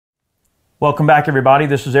Welcome back, everybody.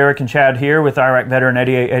 This is Eric and Chad here with Iraq Veteran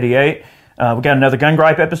 8888. We got another Gun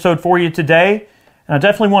Gripe episode for you today. And I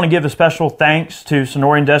definitely want to give a special thanks to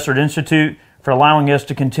Sonoran Desert Institute for allowing us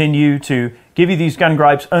to continue to give you these gun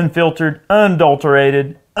gripes unfiltered,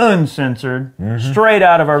 unadulterated, uncensored, straight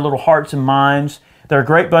out of our little hearts and minds. They're a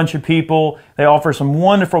great bunch of people. They offer some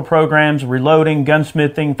wonderful programs, reloading,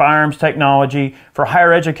 gunsmithing, firearms technology. For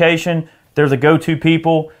higher education, they're the go-to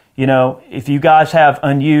people. You know, if you guys have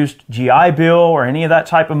unused GI Bill or any of that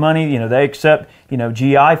type of money, you know, they accept,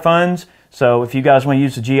 GI funds. So if you guys want to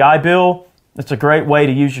use the GI Bill, it's a great way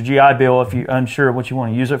to use your GI Bill if you're unsure what you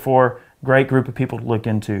want to use it for. Great group of people to look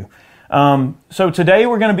into. So today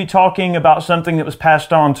we're going to be talking about something that was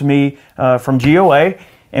passed on to me from GOA,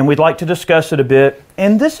 and we'd like to discuss it a bit.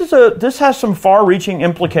 And this has some far-reaching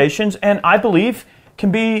implications, and I believe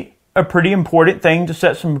can be a pretty important thing to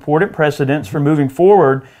set some important precedents for moving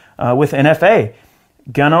forward with NFA.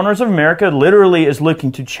 Gun Owners of America literally is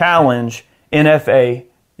looking to challenge NFA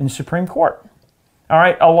in the Supreme Court. All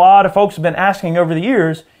right, a lot of folks have been asking over the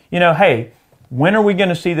years, hey, when are we going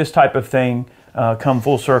to see this type of thing come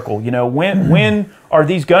full circle? When are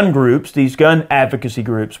these gun groups, these gun advocacy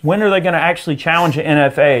groups, when are they going to actually challenge the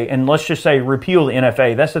NFA and let's just say repeal the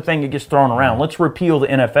NFA? That's the thing that gets thrown around. Let's repeal the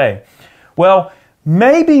NFA. Well,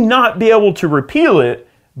 maybe not be able to repeal it,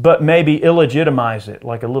 but maybe illegitimize it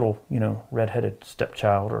like a little, redheaded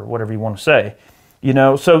stepchild or whatever you want to say.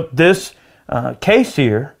 So this case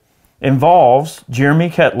here involves Jeremy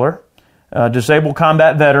Kettler, a disabled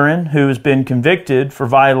combat veteran who has been convicted for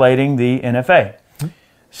violating the NFA.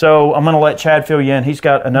 So I'm going to let Chad fill you in. He's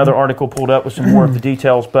got another article pulled up with some more of the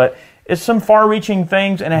details, but it's some far-reaching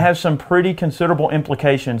things, and it has some pretty considerable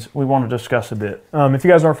implications we want to discuss a bit. If you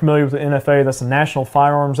guys aren't familiar with the NFA, that's the National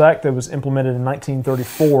Firearms Act that was implemented in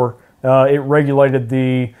 1934. It regulated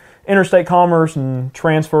the interstate commerce and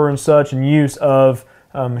transfer and such and use of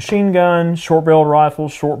machine guns, short-barreled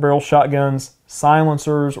rifles, short-barrel shotguns,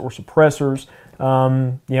 silencers or suppressors.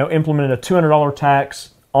 Implemented a $200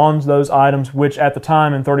 tax on those items, which at the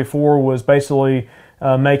time in 34 was basically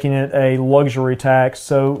making it a luxury tax.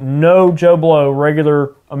 So no Joe Blow,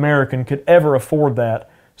 regular American, could ever afford that.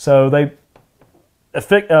 So they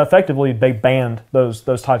effectively banned those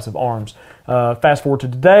types of arms. Fast forward to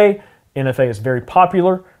today, NFA is very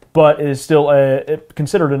popular, but it is still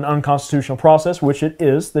considered an unconstitutional process, which it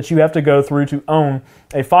is, that you have to go through to own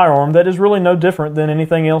a firearm that is really no different than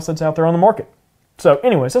anything else that's out there on the market. So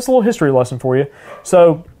anyways, that's a little history lesson for you.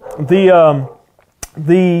 So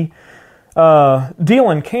the deal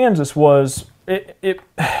in Kansas was,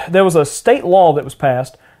 there was a state law that was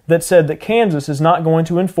passed that said that Kansas is not going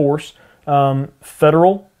to enforce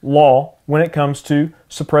federal law when it comes to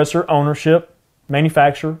suppressor ownership,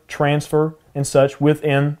 manufacture, transfer, and such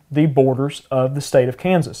within the borders of the state of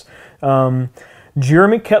Kansas.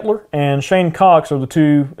 Jeremy Kettler and Shane Cox are the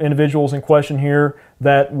two individuals in question here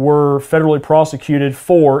that were federally prosecuted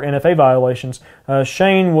for NFA violations.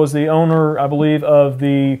 Shane was the owner, I believe, of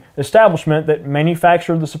the establishment that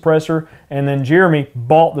manufactured the suppressor, and then Jeremy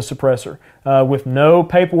bought the suppressor with no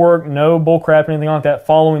paperwork, no bullcrap, anything like that,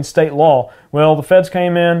 following state law. Well, the feds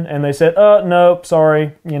came in and they said, nope,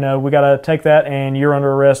 sorry, we got to take that and you're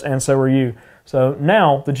under arrest and so are you. So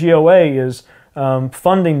now the GOA is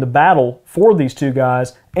funding the battle for these two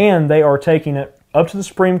guys, and they are taking it up to the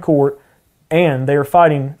Supreme Court, and they are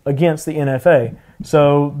fighting against the NFA.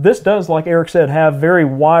 So this does, like Eric said, have very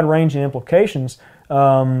wide-ranging implications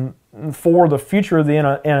for the future of the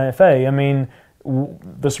NFA. I mean,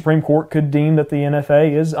 the Supreme Court could deem that the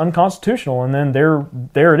NFA is unconstitutional, and then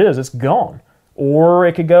there it is, it's gone. Or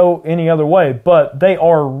it could go any other way, but they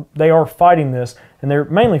are fighting this, and they're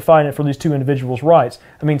mainly fighting it for these two individuals' rights.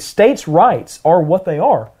 I mean, states' rights are what they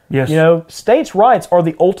are. Yes. States' rights are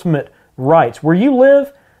the ultimate rights. Where you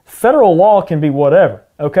live, federal law can be whatever,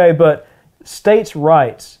 okay? But states'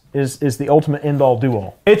 rights is the ultimate end-all,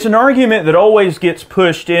 do-all. It's an argument that always gets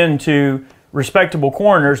pushed into respectable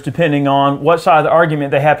corners depending on what side of the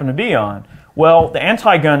argument they happen to be on. Well, the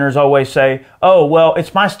anti-gunners always say, oh, well,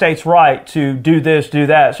 it's my state's right to do this, do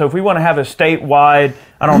that. So if we want to have a statewide,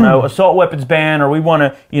 assault weapons ban, or we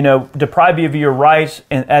want to, deprive you of your rights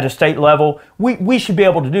at a state level, we should be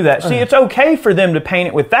able to do that. See, it's okay for them to paint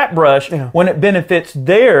it with that brush when it benefits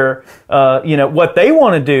their, what they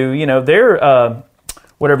want to do, their,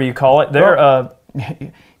 whatever you call it, their,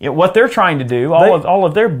 what they're trying to do, all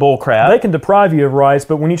of their bull crap. They can deprive you of rights,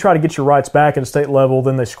 but when you try to get your rights back at a state level,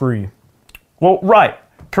 then they screw you. Well, right,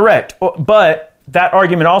 correct. But that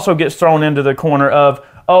argument also gets thrown into the corner of,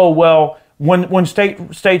 when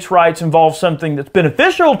states' rights involve something that's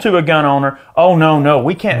beneficial to a gun owner, oh no,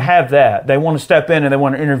 we can't have that. They want to step in and they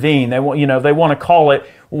want to intervene. They want to call it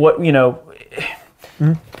what.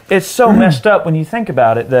 It's so messed up when you think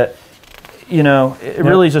about it that it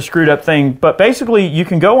really is a screwed up thing. But basically, you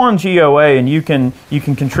can go on GOA and you can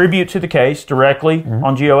contribute to the case directly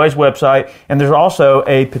on GOA's website, and there's also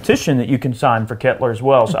a petition that you can sign for Kettler as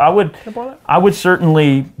well. So I would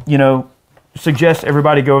certainly suggest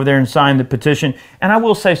everybody go over there and sign the petition. And I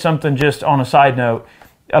will say something just on a side note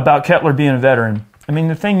about Kettler being a veteran. I mean,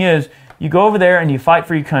 the thing is, you go over there and you fight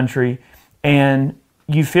for your country, and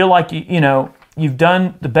you feel like you've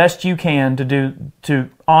done the best you can to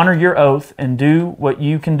honor your oath and do what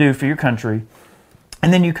you can do for your country.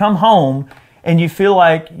 And then you come home and you feel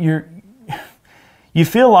like your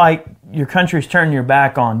country's turning your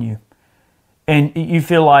back on you. And you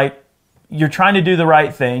feel like you're trying to do the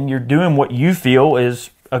right thing. You're doing what you feel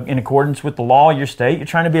is in accordance with the law of your state. You're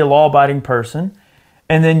trying to be a law-abiding person.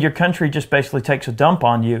 And then your country just basically takes a dump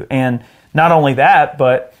on you. And not only that,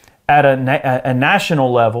 but at a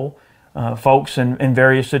national level, folks in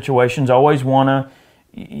various situations always want to,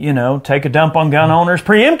 take a dump on gun owners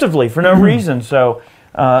preemptively for no reason. So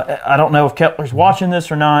I don't know if Kettler's watching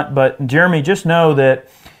this or not, but Jeremy, just know that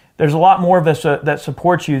there's a lot more of us that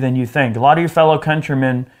support you than you think. A lot of your fellow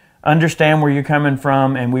countrymen understand where you're coming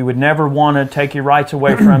from, and we would never want to take your rights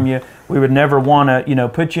away from you. We would never want to,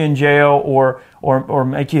 put you in jail or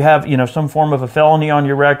make you have, some form of a felony on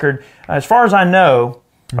your record. As far as I know,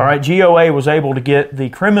 all right, GOA was able to get the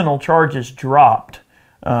criminal charges dropped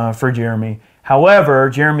for Jeremy. However,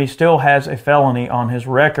 Jeremy still has a felony on his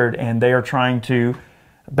record, and they are trying to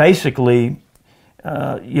basically,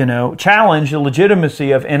 challenge the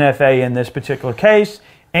legitimacy of NFA in this particular case,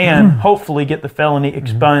 and hopefully get the felony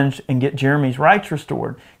expunged and get Jeremy's rights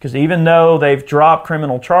restored. Because even though they've dropped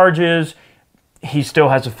criminal charges, he still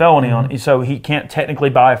has a felony on it, so he can't technically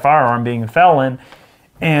buy a firearm being a felon.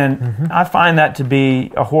 And I find that to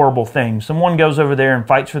be a horrible thing. Someone goes over there and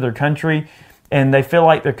fights for their country, and they feel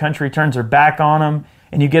like their country turns their back on them,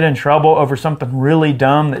 and you get in trouble over something really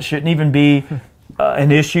dumb that shouldn't even be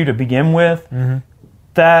an issue to begin with.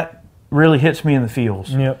 That really hits me in the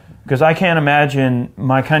feels. Yep. Because I can't imagine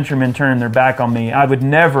my countrymen turning their back on me. I would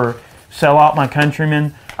never sell out my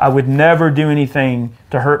countrymen. I would never do anything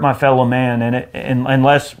to hurt my fellow man,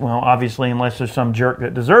 unless there's some jerk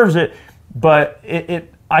that deserves it. But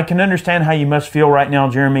I can understand how you must feel right now,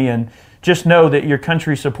 Jeremy, and just know that your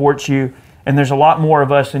country supports you, and there's a lot more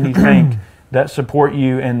of us than you think that support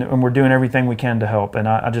you, and we're doing everything we can to help. And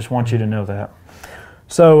I just want you to know that.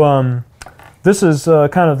 So this is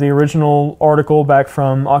kind of the original article back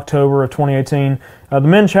from October of 2018. The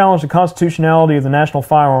men challenged the constitutionality of the National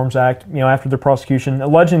Firearms Act, after their prosecution,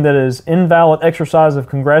 alleging that it is invalid exercise of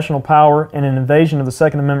congressional power and an invasion of the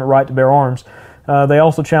Second Amendment right to bear arms. They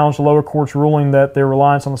also challenged the lower court's ruling that their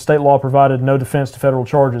reliance on the state law provided no defense to federal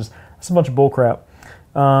charges. That's a bunch of bullcrap.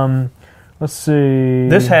 Let's see.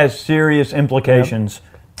 This has serious implications.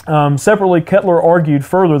 Separately, Kettler argued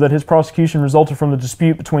further that his prosecution resulted from the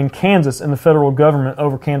dispute between Kansas and the federal government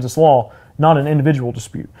over Kansas law, not an individual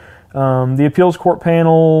dispute. The appeals court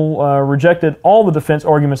panel rejected all the defense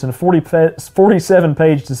arguments in a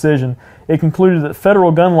 47-page decision. It concluded that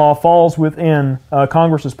federal gun law falls within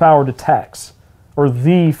Congress's power to tax, or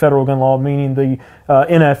the federal gun law, meaning the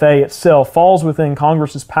NFA itself, falls within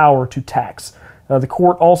Congress's power to tax. The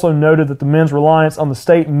court also noted that the men's reliance on the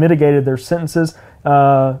state mitigated their sentences,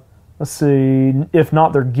 if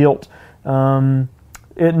not their guilt.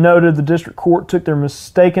 It noted the district court took their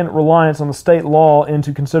mistaken reliance on the state law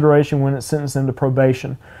into consideration when it sentenced them to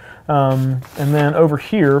probation. And then over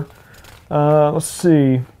here, let's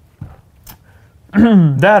see.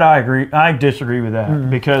 That I agree. I disagree with that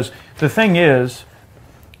because the thing is,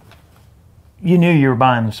 you knew you were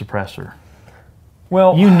buying the suppressor.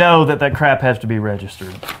 Well, you know that crap has to be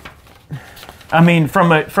registered. I mean,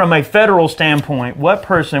 from a federal standpoint, what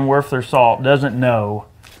person worth their salt doesn't know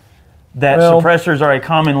that suppressors are a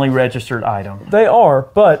commonly registered item? They are,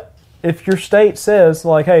 but if your state says,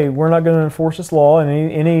 like, hey, we're not going to enforce this law, and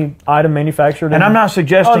any item manufactured... And I'm not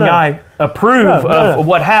suggesting I approve of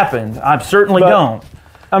what happened. I certainly don't.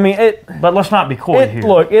 I mean, but let's not be coy here.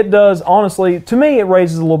 Look, it does, honestly, to me, it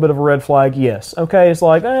raises a little bit of a red flag, yes. Okay, it's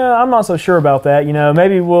like, I'm not so sure about that,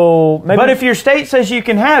 maybe we'll... But if your state says you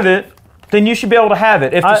can have it, then you should be able to have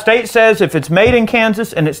it. If the state says if it's made in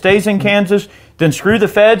Kansas and it stays in Kansas, then screw the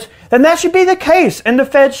feds, then that should be the case, and the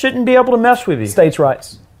feds shouldn't be able to mess with you. States'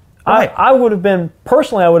 rights. Right. I would have been a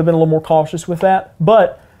little more cautious with that,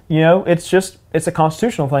 but it's a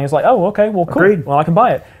constitutional thing. It's like, oh, okay, well, cool. Agreed. Well, I can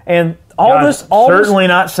buy it. And Certainly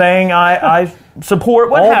not saying I support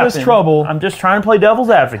what all happened. this trouble. I'm just trying to play devil's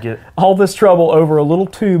advocate. all this trouble over a little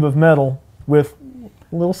tube of metal with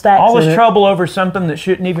little stacks All in this it. trouble over something that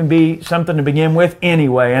shouldn't even be something to begin with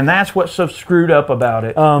anyway, and that's what's so screwed up about it.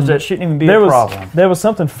 Is that it shouldn't even be a problem. There was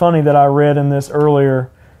something funny that I read in this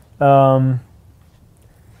earlier.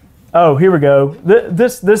 Oh, here we go.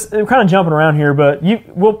 This we're kind of jumping around here, but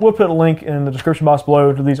we'll put a link in the description box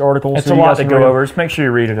below to these articles. It's so a you lot guys to can go read them. over. Just make sure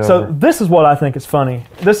you read it over. So this is what I think is funny.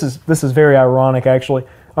 This is very ironic, actually.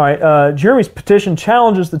 All right, Jeremy's petition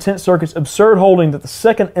challenges the 10th Circuit's absurd holding that the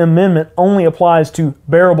Second Amendment only applies to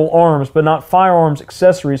bearable arms, but not firearms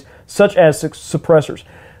accessories such as suppressors.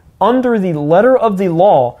 Under the letter of the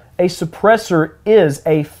law, a suppressor is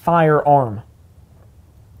a firearm.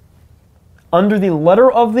 Under the letter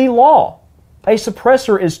of the law, a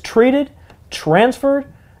suppressor is treated, transferred,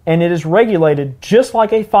 and it is regulated just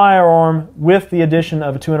like a firearm with the addition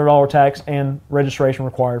of a $200 tax and registration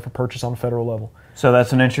required for purchase on a federal level. So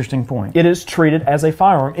that's an interesting point. It is treated as a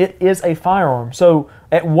firearm. It is a firearm. So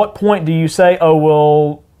at what point do you say, oh,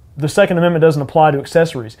 well, the Second Amendment doesn't apply to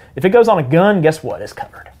accessories? If it goes on a gun, guess what? It's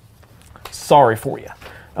covered. Sorry for you.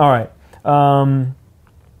 All right.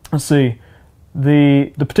 Let's see.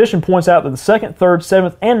 The petition points out that the 2nd, 3rd,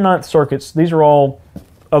 7th, and 9th Circuits, these are all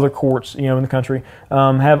other courts in the country,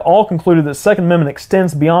 have all concluded that the Second Amendment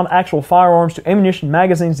extends beyond actual firearms to ammunition,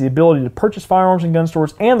 magazines, the ability to purchase firearms in gun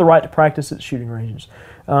stores, and the right to practice at shooting ranges.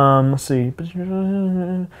 Let's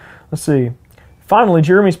see. Finally,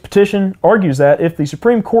 Jeremy's petition argues that if the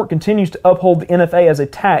Supreme Court continues to uphold the NFA as a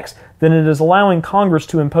tax, then it is allowing Congress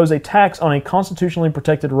to impose a tax on a constitutionally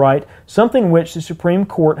protected right, something which the Supreme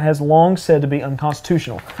Court has long said to be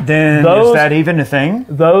unconstitutional. Then is that even a thing?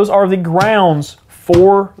 Those are the grounds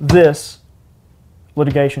for this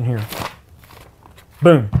litigation here.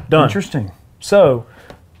 Boom. Done. Interesting. So,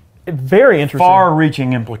 very interesting.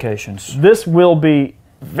 Far-reaching implications. This will be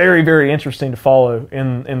very, very interesting to follow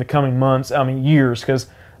in the coming months, years, because,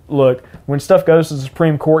 look, when stuff goes to the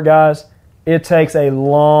Supreme Court, guys, it takes a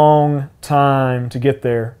long time to get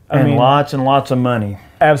there. Lots and lots of money.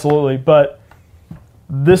 Absolutely, but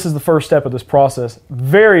this is the first step of this process.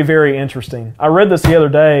 Very, very interesting. I read this the other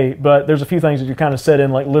day, but there's a few things that you kind of set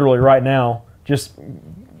in, like, literally right now. Just,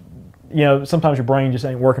 sometimes your brain just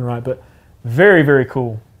ain't working right, but very, very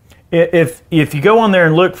cool. If you go on there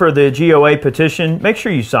and look for the GOA petition, make sure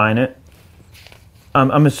you sign it.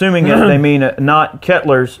 I'm assuming that they mean not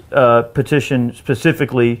Kettler's petition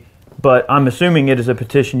specifically, but I'm assuming it is a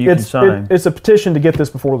petition you can sign. It's a petition to get this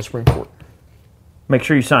before the Supreme Court. Make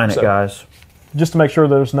sure you sign it, guys. Just to make sure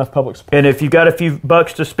there's enough public support. And if you've got a few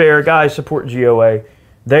bucks to spare, guys, support GOA.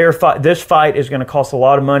 This fight is going to cost a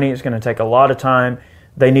lot of money. It's going to take a lot of time.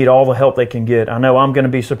 They need all the help they can get. I know I'm going to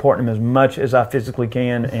be supporting them as much as I physically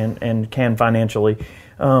can and can financially.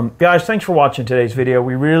 Guys, thanks for watching today's video.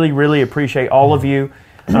 We really, really appreciate all of you.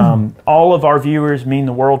 All of our viewers mean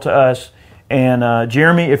the world to us. And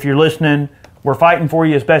Jeremy, if you're listening, we're fighting for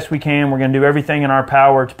you as best we can. We're going to do everything in our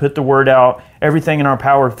power to put the word out, everything in our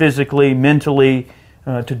power physically, mentally,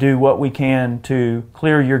 to do what we can to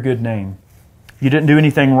clear your good name. You didn't do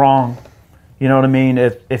anything wrong. You know what I mean?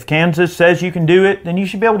 If Kansas says you can do it, then you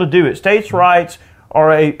should be able to do it. States' rights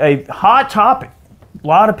are a hot topic. A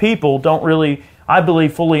lot of people don't really, I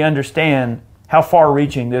believe, fully understand how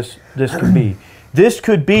far-reaching this could be. This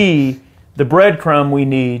could be the breadcrumb we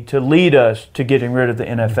need to lead us to getting rid of the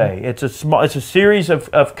NFA. It's a series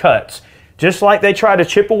of cuts. Just like they try to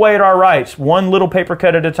chip away at our rights, one little paper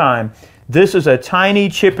cut at a time. This is a tiny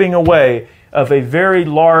chipping away of a very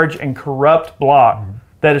large and corrupt block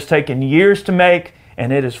that has taken years to make,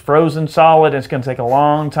 and it is frozen solid, and it's going to take a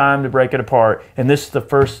long time to break it apart. And this is the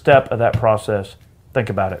first step of that process.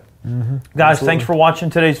 Think about it. Guys, thanks for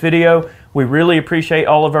watching today's video. We really appreciate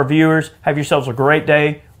all of our viewers. Have yourselves a great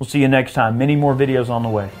day. We'll see you next time. Many more videos on the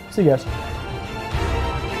way. See you guys.